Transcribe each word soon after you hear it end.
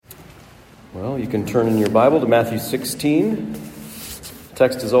Well, you can turn in your Bible to Matthew 16. The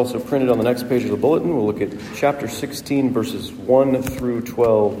text is also printed on the next page of the bulletin. We'll look at chapter 16, verses 1 through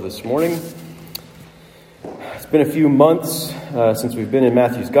 12 this morning. It's been a few months since we've been in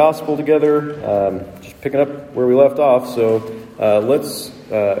Matthew's Gospel together, just picking up where we left off. So let's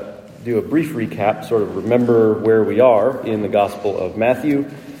do a brief recap, sort of remember where we are in the Gospel of Matthew.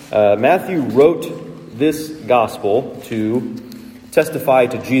 Matthew wrote this Gospel to testify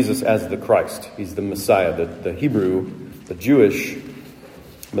to Jesus as the Christ. He's the Messiah, the Hebrew, the Jewish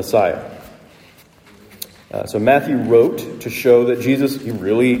Messiah. So Matthew wrote to show that Jesus, he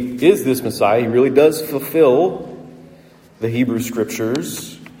really is this Messiah. He really does fulfill the Hebrew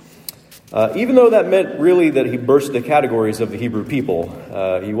Scriptures, even though that meant really that he burst the categories of the Hebrew people.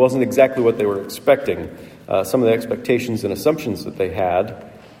 He wasn't exactly what they were expecting. Some of the expectations and assumptions that they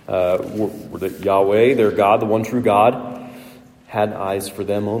had were that Yahweh, their God, the one true God, had eyes for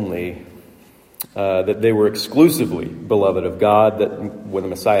them only, that they were exclusively beloved of God, that when the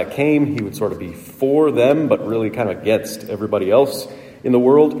Messiah came, he would sort of be for them, but really kind of against everybody else in the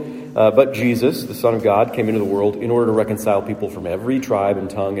world. But Jesus, the Son of God, came into the world in order to reconcile people from every tribe and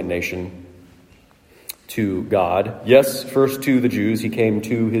tongue and nation to God. Yes, first to the Jews, he came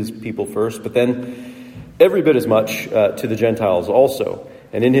to his people first, but then every bit as much to the Gentiles also.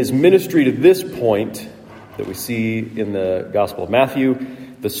 And in his ministry to this point that we see in the Gospel of Matthew,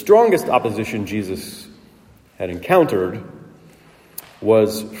 the strongest opposition Jesus had encountered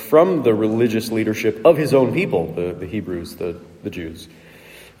was from the religious leadership of his own people, the Hebrews, the Jews.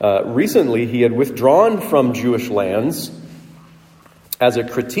 Recently, he had withdrawn from Jewish lands as a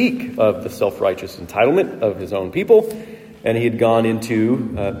critique of the self-righteous entitlement of his own people, and he had gone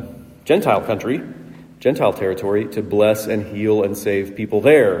into Gentile country, Gentile territory, to bless and heal and save people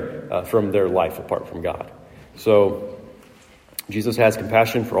there from their life apart from God. So Jesus has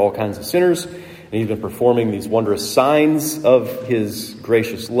compassion for all kinds of sinners, and he's been performing these wondrous signs of his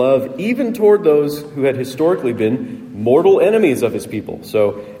gracious love, even toward those who had historically been mortal enemies of his people.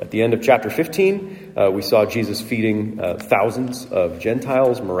 So at the end of chapter 15, we saw Jesus feeding thousands of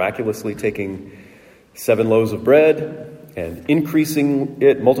Gentiles, miraculously taking 7 loaves of bread and increasing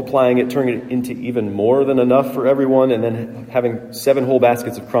it, multiplying it, turning it into even more than enough for everyone, and then having 7 whole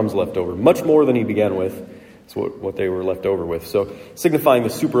baskets of crumbs left over, much more than he began with. That's what they were left over with. So signifying the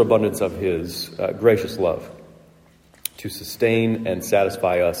superabundance of his gracious love to sustain and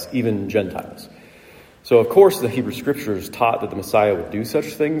satisfy us, even Gentiles. So, of course, the Hebrew Scriptures taught that the Messiah would do such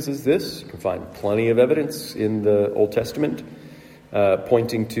things as this. You can find plenty of evidence in the Old Testament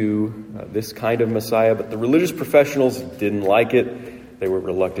pointing to this kind of Messiah. But the religious professionals didn't like it. They were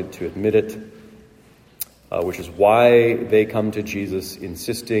reluctant to admit it, which is why they come to Jesus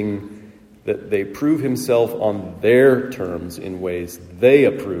insisting that they prove himself on their terms in ways they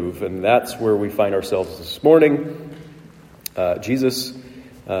approve. And that's where we find ourselves this morning. Jesus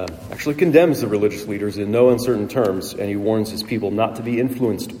actually condemns the religious leaders in no uncertain terms, and he warns his people not to be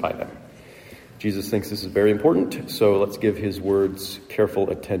influenced by them. Jesus thinks this is very important, so let's give his words careful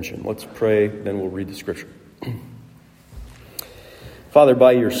attention. Let's pray, then we'll read the scripture. Father,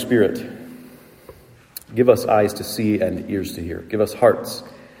 by your Spirit, give us eyes to see and ears to hear. Give us hearts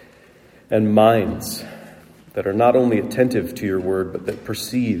and minds that are not only attentive to your word, but that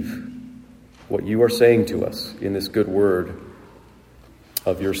perceive what you are saying to us in this good word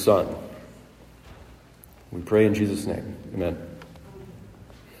of your Son. We pray in Jesus' name. Amen.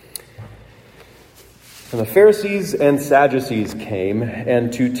 And the Pharisees and Sadducees came,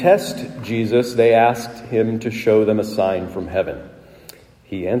 and to test Jesus, they asked him to show them a sign from heaven.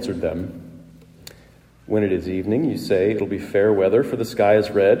 He answered them, "When it is evening, you say, 'It'll be fair weather, for the sky is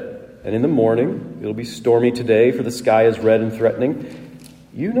red.' And in the morning, it'll be stormy today, for the sky is red and threatening.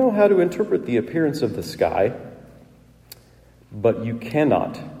 You know how to interpret the appearance of the sky, but you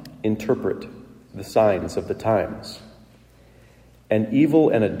cannot interpret the signs of the times. An evil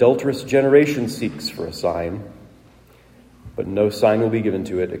and adulterous generation seeks for a sign, but no sign will be given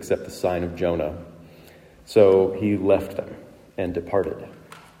to it except the sign of Jonah." So he left them and departed.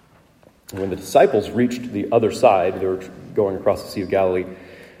 And when the disciples reached the other side, they were going across the Sea of Galilee,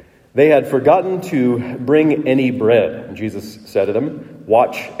 they had forgotten to bring any bread. And Jesus said to them,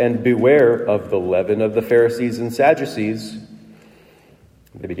 "Watch and beware of the leaven of the Pharisees and Sadducees."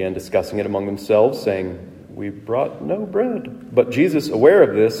 They began discussing it among themselves, saying, "We brought no bread." But Jesus, aware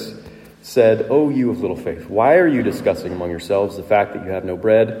of this, said, "O you of little faith, why are you discussing among yourselves the fact that you have no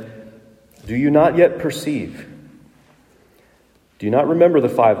bread? Do you not yet perceive? Do you not remember the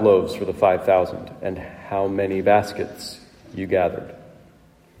 5 loaves for the 5,000 and how many baskets you gathered?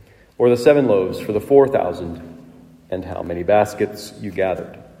 Or the 7 loaves for the 4,000 and how many baskets you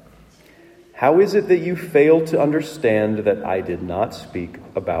gathered? how is it that you fail to understand that I did not speak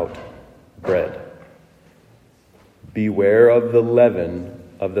about bread? Beware of the leaven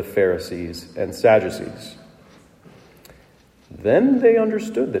of the Pharisees and Sadducees." Then they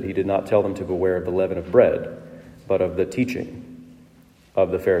understood that he did not tell them to beware of the leaven of bread, but of the teaching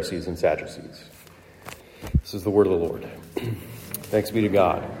of the Pharisees and Sadducees. This is the word of the Lord. Thanks be to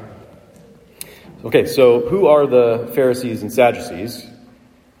God. Okay, so who are the Pharisees and Sadducees,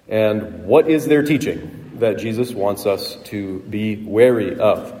 and what is their teaching that Jesus wants us to be wary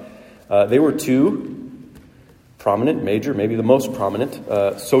of? They were two prominent, major, maybe the most prominent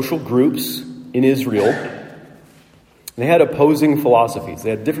social groups in Israel. They had opposing philosophies.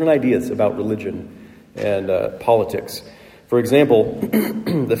 They had different ideas about religion and politics. For example,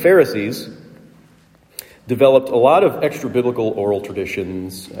 the Pharisees developed a lot of extra-biblical oral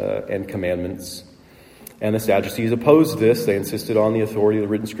traditions and commandments. And the Sadducees opposed this. They insisted on the authority of the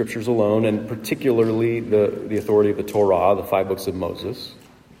written scriptures alone, and particularly the authority of the Torah, the 5 books of Moses.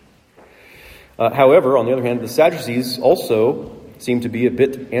 However, on the other hand, the Sadducees also seem to be a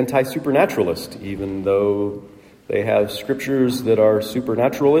bit anti-supernaturalist, even though they have scriptures that are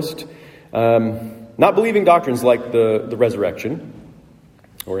supernaturalist, not believing doctrines like the resurrection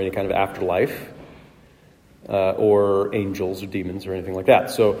or any kind of afterlife, or angels or demons or anything like that.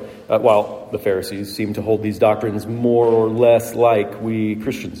 So while the Pharisees seem to hold these doctrines more or less like we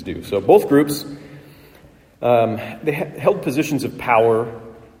Christians do. So both groups, they held positions of power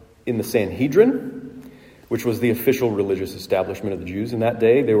in the Sanhedrin, which was the official religious establishment of the Jews in that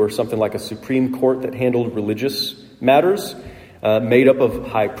day. They were something like a supreme court that handled religious matters, made up of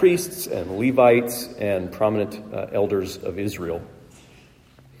high priests and Levites and prominent elders of Israel.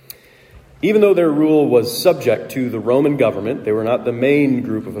 Even though their rule was subject to the Roman government, they were not the main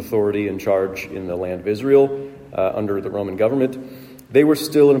group of authority in charge in the land of Israel under the Roman government. They were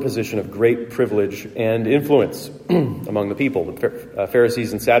still in a position of great privilege and influence among the people. The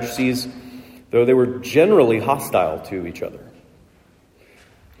Pharisees and Sadducees, though they were generally hostile to each other.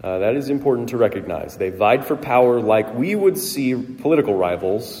 That is important to recognize. They vied for power like we would see political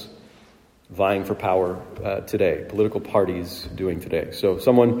rivals vying for power today, political parties doing today. So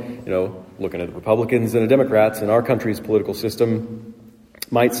someone, looking at the Republicans and the Democrats in our country's political system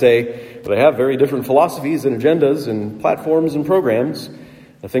might say, well, they have very different philosophies and agendas and platforms and programs.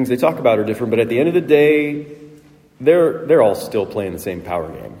 The things they talk about are different, but at the end of the day, they're all still playing the same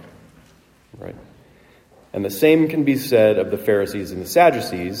power game, right? And the same can be said of the Pharisees and the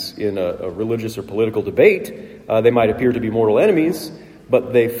Sadducees in a religious or political debate. They might appear to be mortal enemies,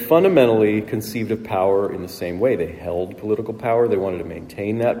 but they fundamentally conceived of power in the same way. They held political power. They wanted to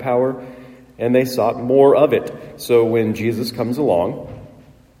maintain that power, and they sought more of it. So when Jesus comes along,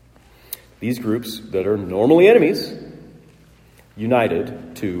 these groups that are normally enemies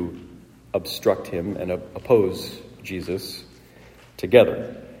united to obstruct him and oppose Jesus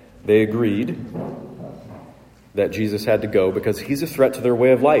together. They agreed that Jesus had to go because he's a threat to their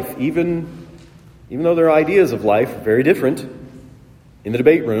way of life, even though their ideas of life are very different. In the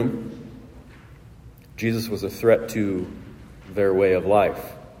debate room, Jesus was a threat to their way of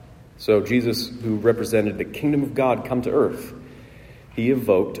life. So Jesus, who represented the kingdom of God come to earth, he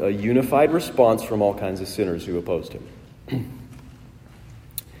evoked a unified response from all kinds of sinners who opposed him. And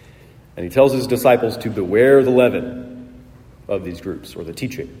he tells his disciples to beware the leaven of these groups, or the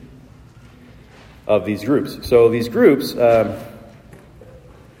teaching of these groups. So these groups,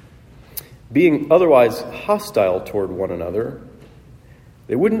 being otherwise hostile toward one another,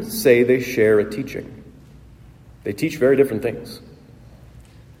 they wouldn't say they share a teaching. They teach very different things.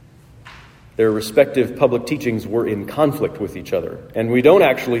 Their respective public teachings were in conflict with each other. And we don't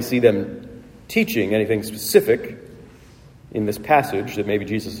actually see them teaching anything specific in this passage that maybe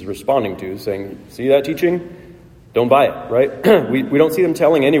Jesus is responding to, saying, see that teaching? Don't buy it, right? We don't see them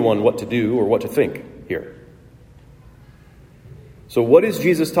telling anyone what to do or what to think here. So what is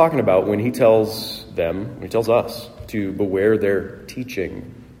Jesus talking about when he tells us to beware their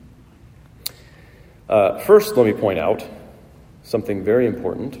teaching? First, let me point out something very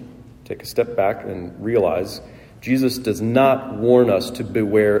important. Take a step back and realize Jesus does not warn us to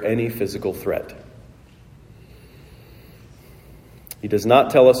beware any physical threat. He does not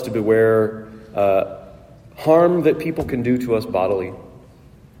tell us to beware harm that people can do to us bodily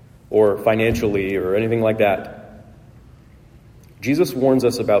or financially or anything like that. Jesus warns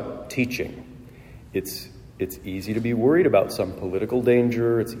us about teaching. It's easy to be worried about some political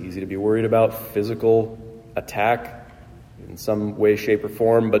danger. It's easy to be worried about physical attack in some way, shape, or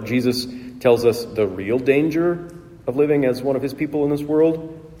form. But Jesus tells us the real danger of living as one of his people in this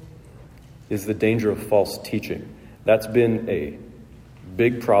world is the danger of false teaching. That's been a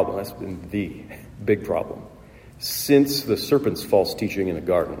big problem. That's been the big problem since the serpent's false teaching in the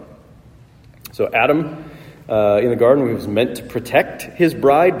garden. So Adam, in the garden, was meant to protect his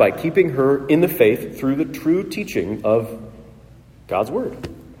bride by keeping her in the faith through the true teaching of God's word.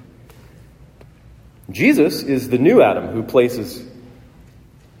 Jesus is the new Adam who places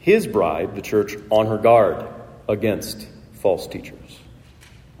his bride, the church, on her guard against false teachers,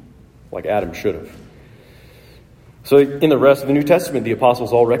 like Adam should have. So in the rest of the New Testament, the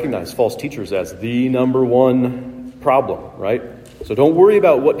apostles all recognize false teachers as the number one problem, right? So don't worry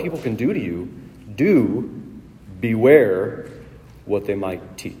about what people can do to you. Do beware what they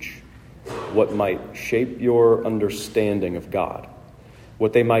might teach, what might shape your understanding of God,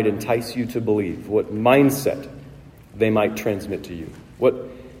 what they might entice you to believe, what mindset they might transmit to you,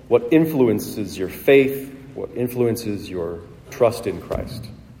 what influences your faith, what influences your trust in Christ.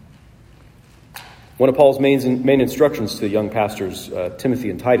 One of Paul's main instructions to the young pastors,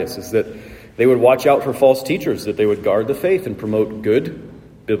 Timothy and Titus, is that they would watch out for false teachers, that they would guard the faith and promote good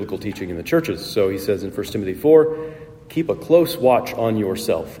biblical teaching in the churches. So he says in 1 Timothy 4, keep a close watch on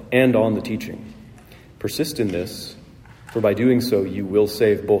yourself and on the teaching. Persist in this, for by doing so you will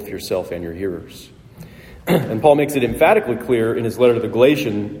save both yourself and your hearers. And Paul makes it emphatically clear in his letter to the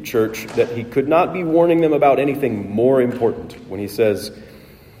Galatian church that he could not be warning them about anything more important when he says,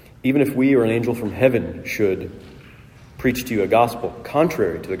 even if we or an angel from heaven should preach to you a gospel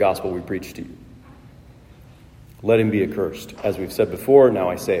contrary to the gospel we preach to you, let him be accursed. As we've said before, now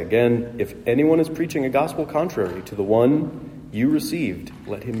I say again, if anyone is preaching a gospel contrary to the one you received,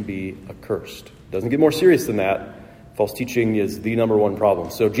 let him be accursed. Doesn't get more serious than that. False teaching is the number one problem.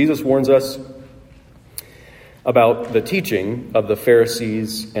 So Jesus warns us about the teaching of the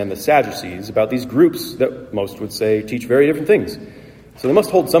Pharisees and the Sadducees, about these groups that most would say teach very different things. So they must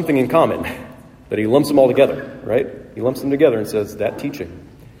hold something in common, that he lumps them all together, right? He lumps them together and says, that teaching,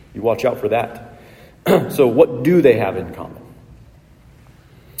 you watch out for that. So what do they have in common?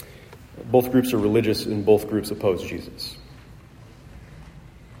 Both groups are religious and both groups oppose Jesus.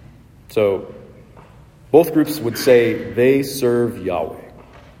 So both groups would say they serve Yahweh,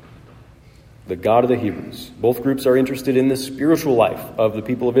 the God of the Hebrews. Both groups are interested in the spiritual life of the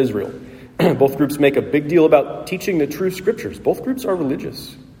people of Israel. Both groups make a big deal about teaching the true scriptures. Both groups are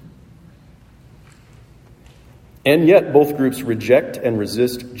religious. And yet both groups reject and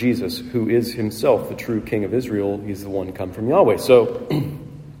resist Jesus, who is himself the true King of Israel. He's the one come from Yahweh. So,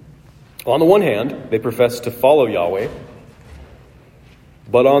 on the one hand, they profess to follow Yahweh.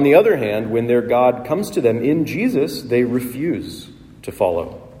 But on the other hand, when their God comes to them in Jesus, they refuse to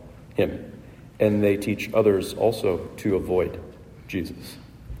follow him. And they teach others also to avoid Jesus.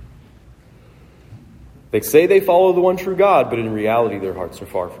 They say they follow the one true God, but in reality their hearts are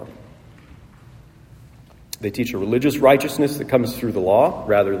far from him. They teach a religious righteousness that comes through the law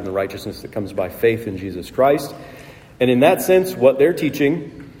rather than the righteousness that comes by faith in Jesus Christ. And in that sense, what they're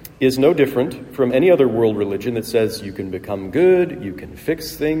teaching is no different from any other world religion that says you can become good, you can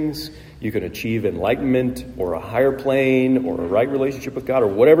fix things, you can achieve enlightenment or a higher plane or a right relationship with God or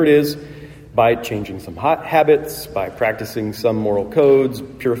whatever it is by changing some habits, by practicing some moral codes,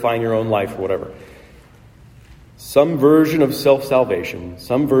 purifying your own life or whatever. Some version of self-salvation,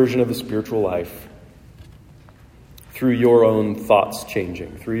 some version of the spiritual life through your own thoughts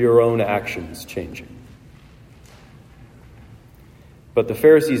changing, through your own actions changing. But the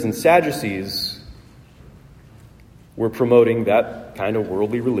Pharisees and Sadducees were promoting that kind of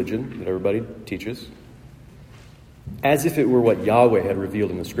worldly religion that everybody teaches as if it were what Yahweh had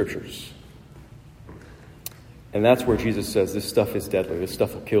revealed in the scriptures. And that's where Jesus says this stuff is deadly, this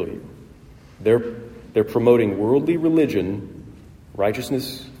stuff will kill you. They're promoting worldly religion,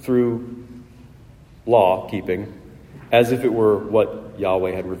 righteousness through law keeping, as if it were what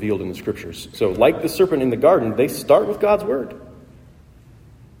Yahweh had revealed in the scriptures. So like the serpent in the garden, they start with God's word.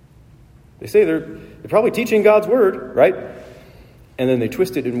 They say they're probably teaching God's word, right? And then they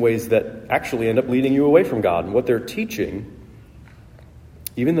twist it in ways that actually end up leading you away from God. And what they're teaching,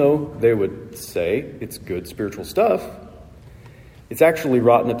 even though they would say it's good spiritual stuff, it's actually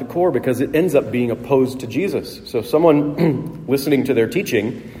rotten at the core because it ends up being opposed to Jesus. So someone listening to their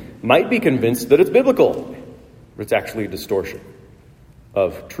teaching might be convinced that it's biblical, but it's actually a distortion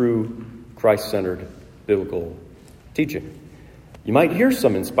of true Christ-centered biblical teaching. You might hear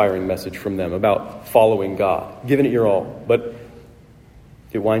some inspiring message from them about following God, giving it your all, but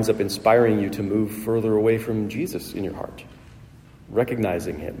it winds up inspiring you to move further away from Jesus in your heart,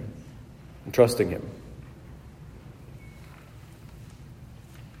 recognizing him and trusting him.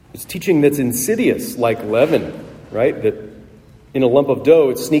 It's teaching that's insidious, like leaven, right? That in a lump of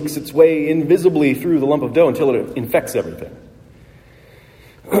dough, it sneaks its way invisibly through the lump of dough until it infects everything.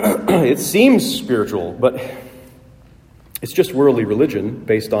 It seems spiritual, but it's just worldly religion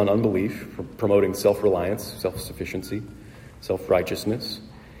based on unbelief, promoting self-reliance, self-sufficiency, self-righteousness,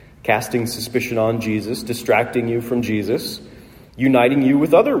 casting suspicion on Jesus, distracting you from Jesus, uniting you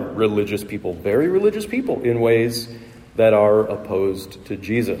with other religious people, very religious people, in ways that are opposed to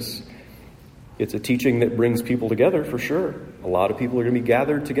Jesus. It's a teaching that brings people together, for sure. A lot of people are going to be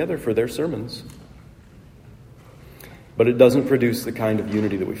gathered together for their sermons. But it doesn't produce the kind of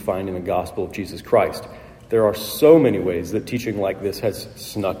unity that we find in the gospel of Jesus Christ. There are so many ways that teaching like this has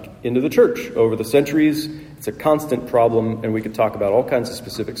snuck into the church over the centuries. It's a constant problem, and we could talk about all kinds of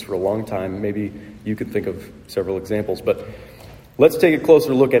specifics for a long time. Maybe you could think of several examples. But let's take a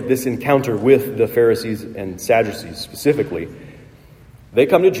closer look at this encounter with the Pharisees and Sadducees specifically. They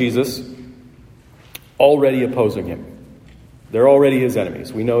come to Jesus already opposing him. They're already his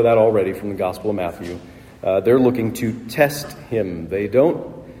enemies. We know that already from the Gospel of Matthew. They're looking to test him. They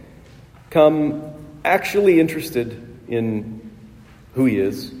don't come actually interested in who he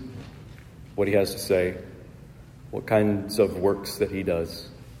is, what he has to say, what kinds of works that he does.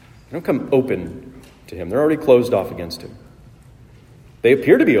 They don't come open to him. They're already closed off against him. They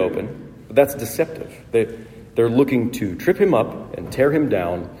appear to be open, but that's deceptive. They're looking to trip him up and tear him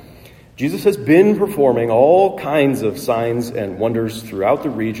down. Jesus has been performing all kinds of signs and wonders throughout the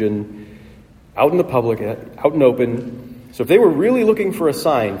region, out in the public, out and open. So if they were really looking for a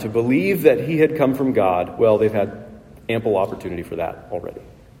sign to believe that he had come from God, well, they've had ample opportunity for that already.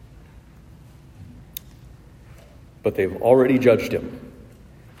 But they've already judged him,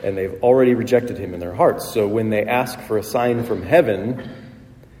 and they've already rejected him in their hearts. So when they ask for a sign from heaven,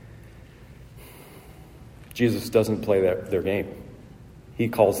 Jesus doesn't play their game. He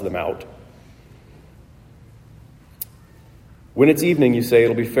calls them out. When it's evening, you say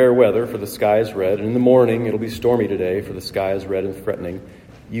it'll be fair weather, for the sky is red. And in the morning, it'll be stormy today, for the sky is red and threatening.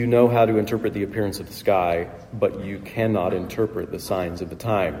 You know how to interpret the appearance of the sky, but you cannot interpret the signs of the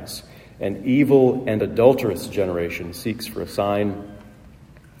times. An evil and adulterous generation seeks for a sign,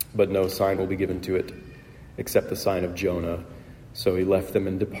 but no sign will be given to it, except the sign of Jonah. So he left them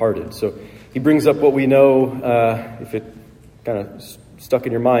and departed. So he brings up what we know, if it kind of stuck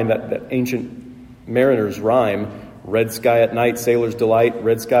in your mind, that ancient mariner's rhyme, red sky at night, sailor's delight,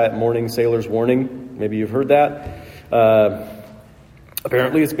 red sky at morning, sailor's warning. Maybe you've heard that.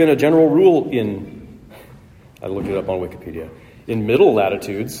 Apparently it's been a general rule I looked it up on Wikipedia, in middle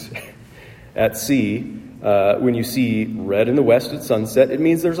latitudes at sea, when you see red in the west at sunset, it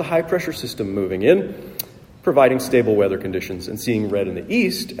means there's a high pressure system moving in, providing stable weather conditions. And seeing red in the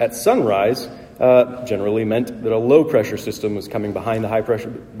east at sunrise generally meant that a low pressure system was coming behind the high pressure,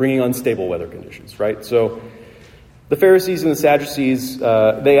 bringing unstable weather conditions, right? So the Pharisees and the Sadducees,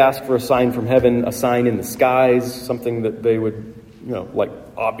 they ask for a sign from heaven, a sign in the skies, something that they would, like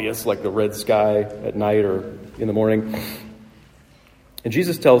obvious, like the red sky at night or in the morning. And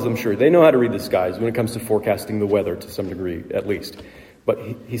Jesus tells them, sure, they know how to read the skies when it comes to forecasting the weather to some degree, at least. But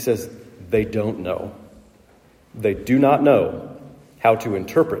he says they don't know. They do not know how to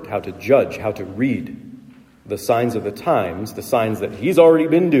interpret, how to judge, how to read the signs of the times, the signs that he's already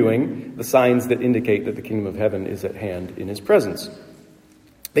been doing, the signs that indicate that the kingdom of heaven is at hand in his presence.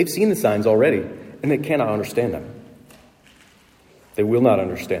 They've seen the signs already, and they cannot understand them. They will not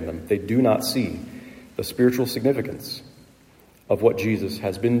understand them. They do not see the spiritual significance of what Jesus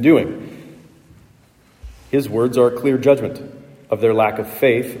has been doing. His words are a clear judgment of their lack of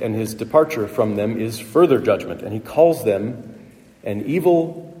faith, and his departure from them is further judgment. And he calls them an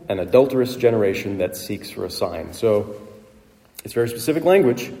evil and adulterous generation that seeks for a sign. So it's very specific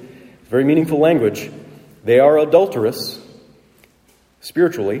language, very meaningful language. They are adulterous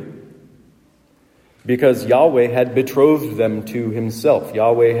spiritually because Yahweh had betrothed them to himself.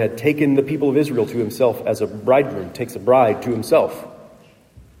 Yahweh had taken the people of Israel to himself as a bridegroom takes a bride to himself.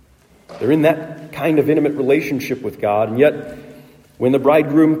 They're in that kind of intimate relationship with God, and yet when the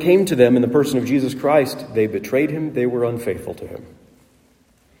bridegroom came to them in the person of Jesus Christ, they betrayed him, they were unfaithful to him.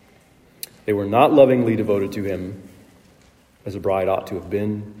 They were not lovingly devoted to him as a bride ought to have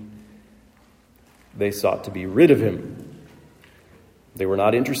been. They sought to be rid of him. They were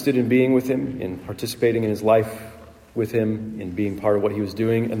not interested in being with him, in participating in his life with him, in being part of what he was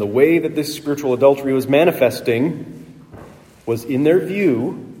doing. And the way that this spiritual adultery was manifesting was in their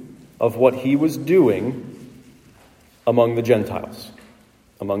view of what he was doing among the Gentiles,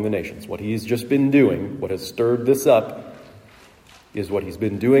 among the nations. What he's just been doing, what has stirred this up, is what he's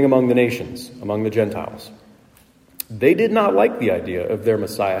been doing among the nations, among the Gentiles. They did not like the idea of their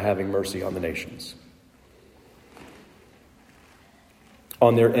Messiah having mercy on the nations,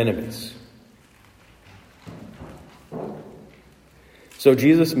 on their enemies. So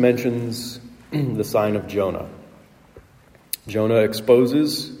Jesus mentions the sign of Jonah. Jonah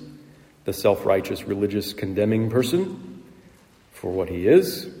exposes the self-righteous, religious, condemning person for what he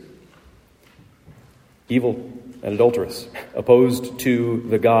is: evil and adulterous, opposed to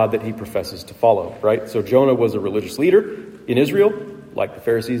the God that he professes to follow, right? So Jonah was a religious leader in Israel, like the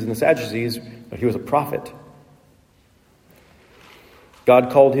Pharisees and the Sadducees, but he was a prophet. God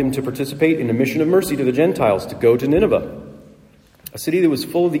called him to participate in a mission of mercy to the Gentiles, to go to Nineveh, a city that was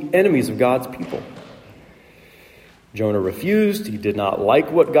full of the enemies of God's people. Jonah refused. He did not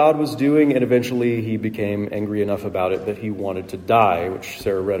like what God was doing, and eventually he became angry enough about it that he wanted to die, which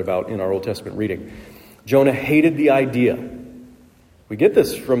Sarah read about in our Old Testament reading. Jonah hated the idea. We get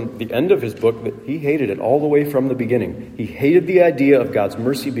this from the end of his book, that he hated it all the way from the beginning. He hated the idea of God's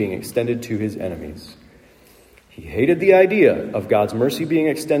mercy being extended to his enemies. He hated the idea of God's mercy being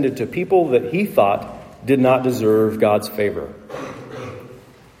extended to people that he thought did not deserve God's favor.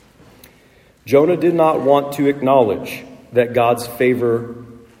 Jonah did not want to acknowledge that God's favor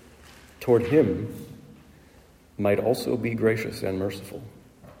toward him might also be gracious and merciful.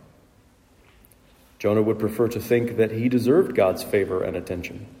 Jonah would prefer to think that he deserved God's favor and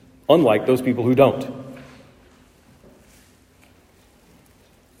attention, unlike those people who don't.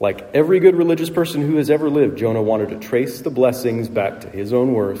 Like every good religious person who has ever lived, Jonah wanted to trace the blessings back to his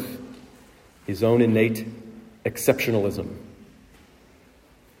own worth, his own innate exceptionalism.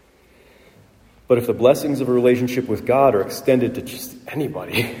 But if the blessings of a relationship with God are extended to just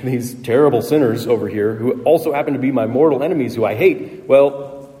anybody, these terrible sinners over here who also happen to be my mortal enemies who I hate,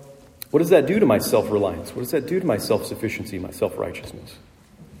 well, what does that do to my self-reliance? What does that do to my self-sufficiency, my self-righteousness?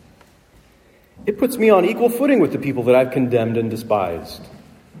 It puts me on equal footing with the people that I've condemned and despised.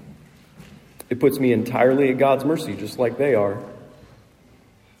 It puts me entirely at God's mercy, just like they are.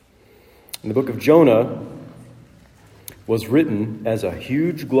 And the book of Jonah was written as a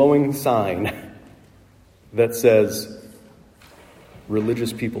huge glowing sign that says,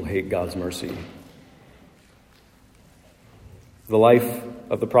 religious people hate God's mercy. The life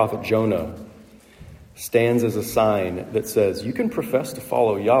of the prophet Jonah stands as a sign that says you can profess to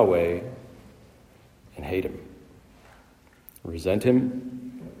follow Yahweh and hate him, resent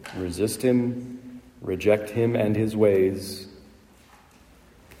him, resist him, reject him and his ways.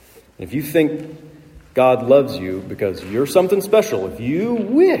 If you think God loves you because you're something special, if you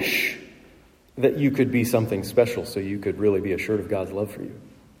wish that you could be something special so you could really be assured of God's love for you,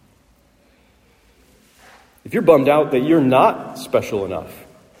 if you're bummed out that you're not special enough,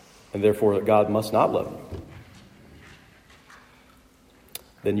 and therefore that God must not love you,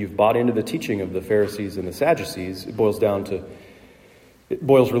 then you've bought into the teaching of the Pharisees and the Sadducees. It boils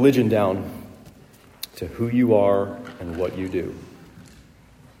religion down to who you are and what you do.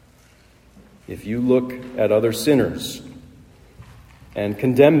 If you look at other sinners and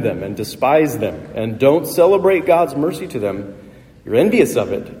condemn them and despise them and don't celebrate God's mercy to them, you're envious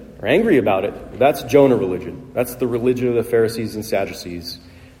of it or angry about it. That's Jonah religion. That's the religion of the Pharisees and Sadducees.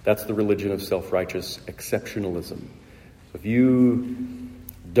 That's the religion of self-righteous exceptionalism. If you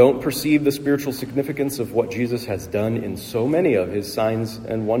don't perceive the spiritual significance of what Jesus has done in so many of his signs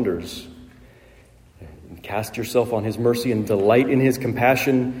and wonders, and cast yourself on his mercy and delight in his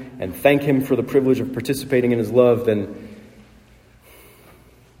compassion and thank him for the privilege of participating in his love, then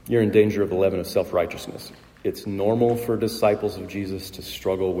you're in danger of the leaven of self-righteousness. It's normal for disciples of Jesus to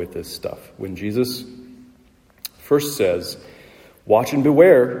struggle with this stuff. When Jesus first says, watch and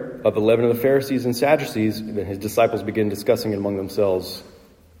beware of the leaven of the Pharisees and Sadducees, then his disciples begin discussing it among themselves.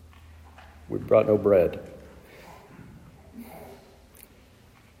 We brought no bread.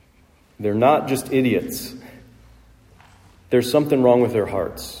 They're not just idiots. There's something wrong with their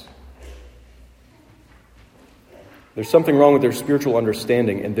hearts. There's something wrong with their spiritual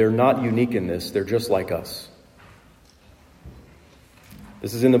understanding, and they're not unique in this. They're just like us.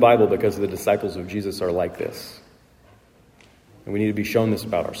 This is in the Bible because the disciples of Jesus are like this. And we need to be shown this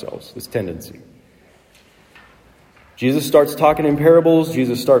about ourselves, this tendency. Jesus starts talking in parables.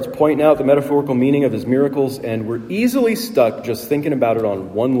 Jesus starts pointing out the metaphorical meaning of his miracles, and we're easily stuck just thinking about it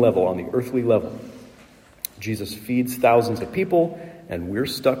on one level, on the earthly level. Jesus feeds thousands of people, and we're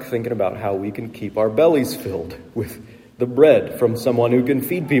stuck thinking about how we can keep our bellies filled with the bread from someone who can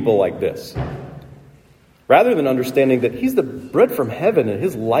feed people like this. Rather than understanding that he's the bread from heaven and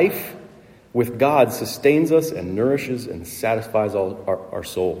his life with God sustains us and nourishes and satisfies all our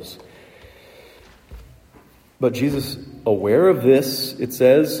souls. But Jesus, aware of this, it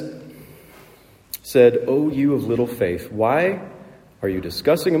said, "O you of little faith, why are you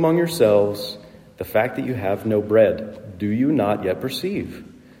discussing among yourselves the fact that you have no bread? Do you not yet perceive?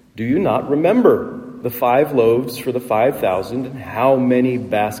 Do you not remember the 5 loaves for the 5,000 and how many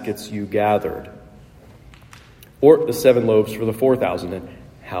baskets you gathered? Or the 7 loaves for the 4,000 and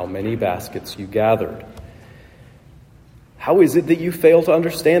how many baskets you gathered? How is it that you fail to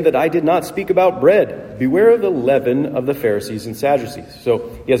understand that I did not speak about bread? Beware of the leaven of the Pharisees and Sadducees. So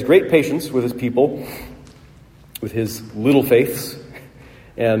he has great patience with his people, with his little faiths,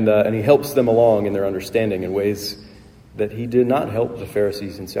 and he helps them along in their understanding in ways that he did not help the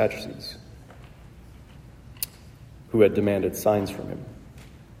Pharisees and Sadducees, who had demanded signs from him.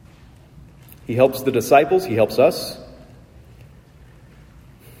 He helps the disciples, he helps us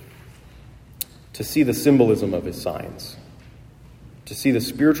to see the symbolism of his signs, to see the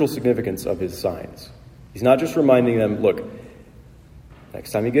spiritual significance of his signs. He's not just reminding them, look,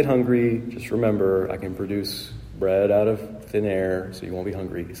 next time you get hungry, just remember I can produce bread out of thin air so you won't be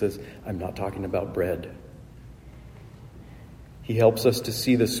hungry. He says, I'm not talking about bread. He helps us to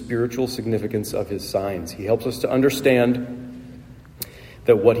see the spiritual significance of his signs. He helps us to understand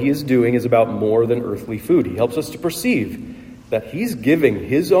that what he is doing is about more than earthly food. He helps us to perceive that he's giving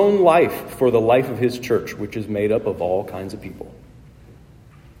his own life for the life of his church, which is made up of all kinds of people,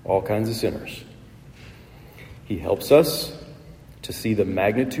 all kinds of sinners. He helps us to see the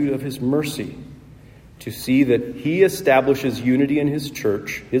magnitude of his mercy, to see that he establishes unity in his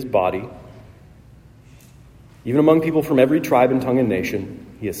church, his body. Even among people from every tribe and tongue and nation,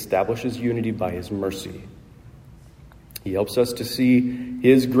 he establishes unity by his mercy. He helps us to see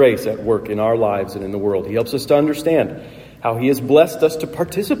his grace at work in our lives and in the world. He helps us to understand how he has blessed us to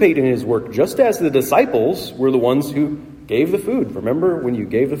participate in his work, just as the disciples were the ones who gave the food. Remember when you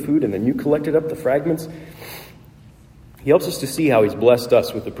gave the food and then you collected up the fragments? He helps us to see how he's blessed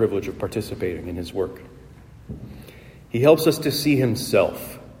us with the privilege of participating in his work. He helps us to see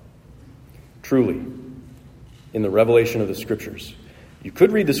himself truly in the revelation of the Scriptures. You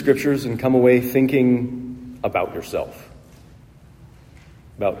could read the Scriptures and come away thinking about yourself,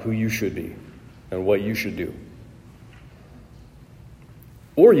 about who you should be and what you should do.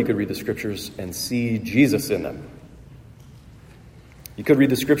 Or you could read the Scriptures and see Jesus in them. You could read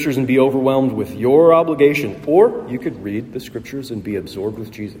the Scriptures and be overwhelmed with your obligation, or you could read the Scriptures and be absorbed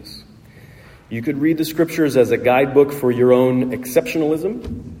with Jesus. You could read the Scriptures as a guidebook for your own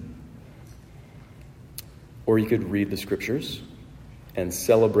exceptionalism, or you could read the Scriptures and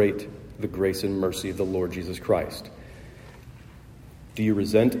celebrate the grace and mercy of the Lord Jesus Christ. Do you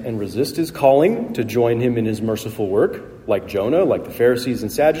resent and resist his calling to join him in his merciful work, like Jonah, like the Pharisees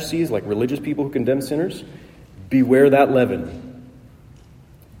and Sadducees, like religious people who condemn sinners? Beware that leaven.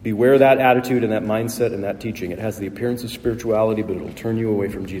 Beware that attitude and that mindset and that teaching. It has the appearance of spirituality, but it'll turn you away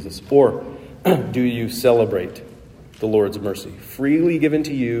from Jesus. Or do you celebrate the Lord's mercy, freely given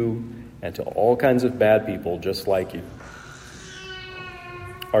to you and to all kinds of bad people just like you?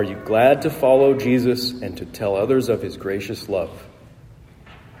 Are you glad to follow Jesus and to tell others of his gracious love?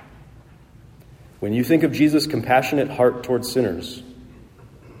 When you think of Jesus' compassionate heart towards sinners,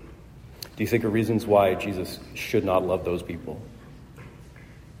 do you think of reasons why Jesus should not love those people?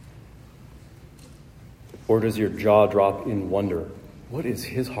 Or does your jaw drop in wonder? What is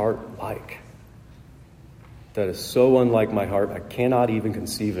his heart like? That is so unlike my heart, I cannot even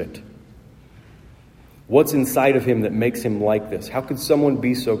conceive it. What's inside of him that makes him like this? How could someone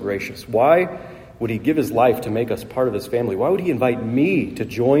be so gracious? Why would he give his life to make us part of his family? Why would he invite me to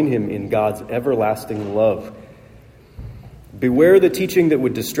join him in God's everlasting love? Beware the teaching that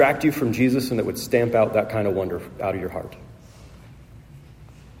would distract you from Jesus and that would stamp out that kind of wonder out of your heart.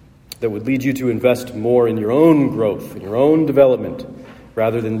 That would lead you to invest more in your own growth, in your own development,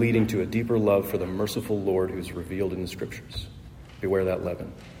 rather than leading to a deeper love for the merciful Lord who's revealed in the Scriptures. Beware that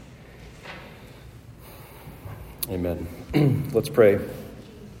leaven. Amen. Let's pray.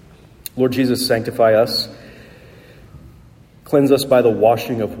 Lord Jesus, sanctify us. Cleanse us by the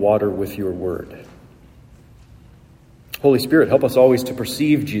washing of water with your word. Holy Spirit, help us always to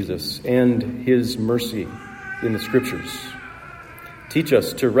perceive Jesus and his mercy in the Scriptures. Teach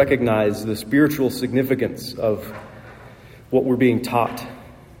us to recognize the spiritual significance of what we're being taught.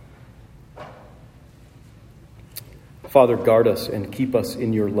 Father, guard us and keep us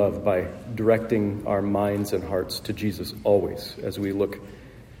in your love by directing our minds and hearts to Jesus always as we look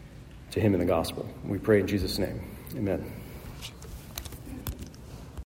to him in the gospel. We pray in Jesus' name. Amen.